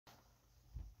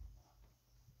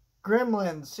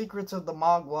Gremlins, Secrets of the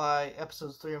Mogwai,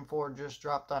 episodes 3 and 4 just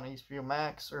dropped on HBO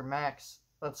Max, or Max.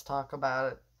 Let's talk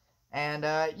about it. And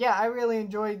yeah, I really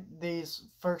enjoyed these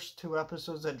first two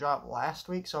episodes that dropped last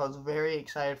week, so I was very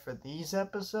excited for these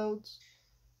episodes.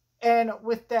 And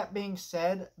with that being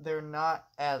said, they're not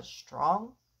as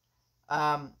strong.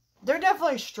 They're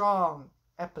definitely strong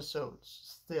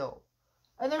episodes still.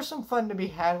 And there's some fun to be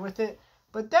had with it.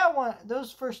 But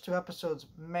those first two episodes,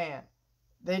 man,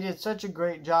 they did such a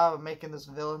great job of making this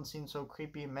villain seem so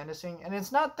creepy and menacing. And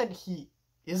it's not that he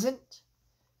isn't.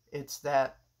 It's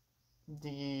that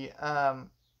we've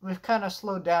kind of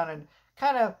slowed down and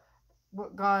kind of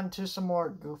gone to some more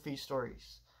goofy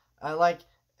stories. Like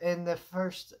in the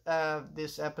first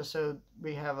this episode,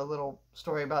 we have a little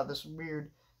story about this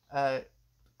weird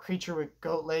creature with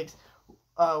goat legs,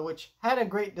 which had a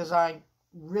great design,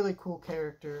 really cool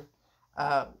character,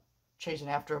 chasing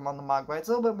after him on the Mogwai. It's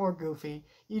a little bit more goofy.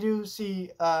 You do see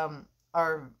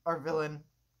our villain,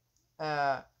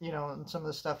 and some of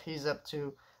the stuff he's up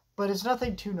to, but it's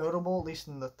nothing too notable, at least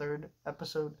in the third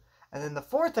episode. And then the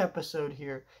fourth episode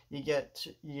here, you get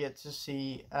to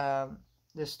see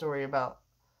this story about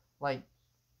like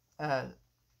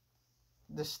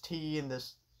this tea and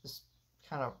this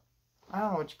kind of, I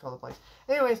don't know what you call the place.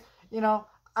 Anyways,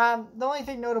 the only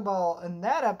thing notable in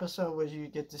that episode was you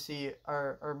get to see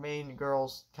our main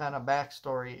girl's kind of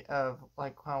backstory of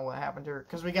like kind of what happened to her,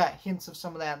 because we got hints of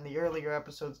some of that in the earlier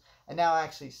episodes, and now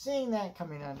actually seeing that,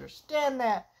 coming to understand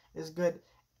that is good.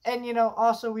 And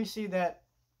also we see that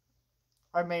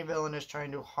our main villain is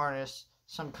trying to harness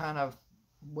some kind of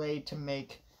way to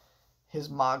make his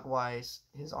Mogwais,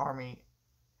 his army.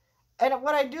 And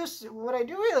what I do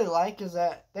really like is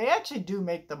that they actually do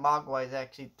make the Mogwais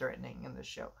actually threatening in the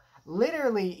show.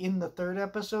 Literally in the third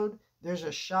episode, there's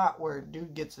a shot where a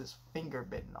dude gets his finger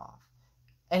bitten off.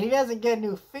 And he doesn't get a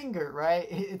new finger, right?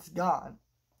 It's gone.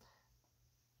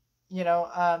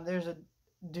 There's a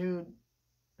dude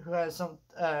who has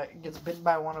gets bitten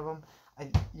by one of them.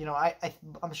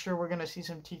 I'm sure we're going to see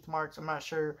some teeth marks. I'm not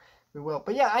sure we will.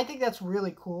 But yeah, I think that's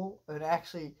really cool. It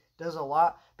actually does a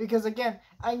lot, because again,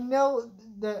 I knew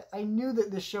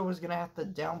that this show was gonna have to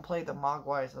downplay the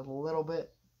Mogwais a little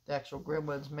bit, the actual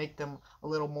Gremlins, make them a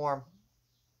little more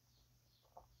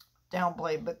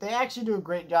downplayed, but they actually do a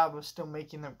great job of still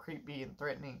making them creepy and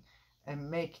threatening,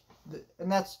 and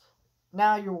that's,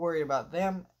 now you're worried about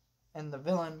them and the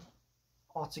villain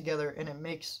all together, and it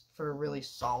makes for a really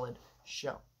solid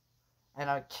show. And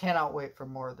I cannot wait for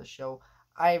more of the show.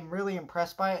 I'm really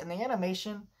impressed by it, and the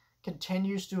animation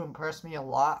continues to impress me a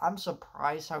lot. I'm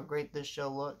surprised how great this show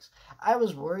looks. I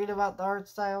was worried about the art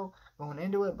style going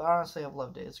into it, but honestly, I've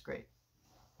loved it. It's great.